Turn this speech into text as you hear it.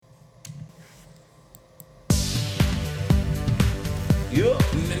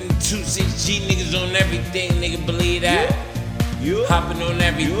26G niggas on everything, nigga, believe that. Hopping on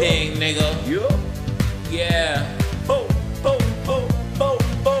everything, nigga. Yeah.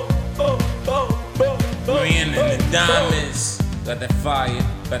 Marina and the Diamonds. Got that fire,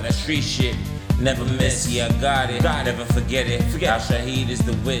 got that street shit. Never miss, yeah, I got it. Never forget it. Al Shaheed is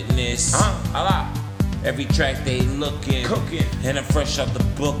the witness. Every track they looking, and I'm fresh out the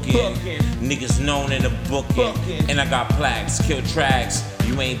booking. Niggas known in the booking, and I got plaques, kill tracks.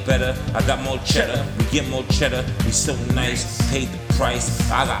 You ain't better, I got more cheddar. We get more cheddar, we so nice, paid the price.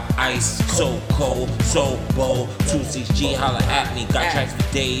 I got ice, so cold, so bold. 26G, holla at me, got tracks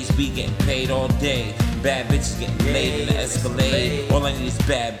for days. We getting paid all day. Bad bitches getting laid in the Escalade. All I need is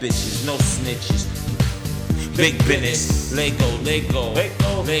bad bitches, no snitches. Big business, Lego. And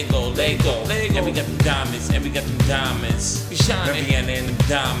we got them diamonds, and we got them diamonds. We shining. Mariana and them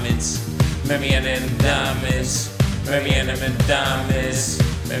diamonds. Mariana and them diamonds. Mariana and them diamonds.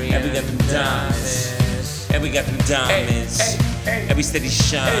 And we got them diamonds. And we got them diamonds. And we steady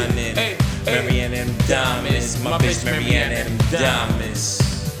shining. Mariana and them diamonds. My bitch Mariana and them diamonds.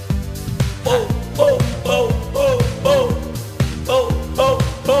 Oh.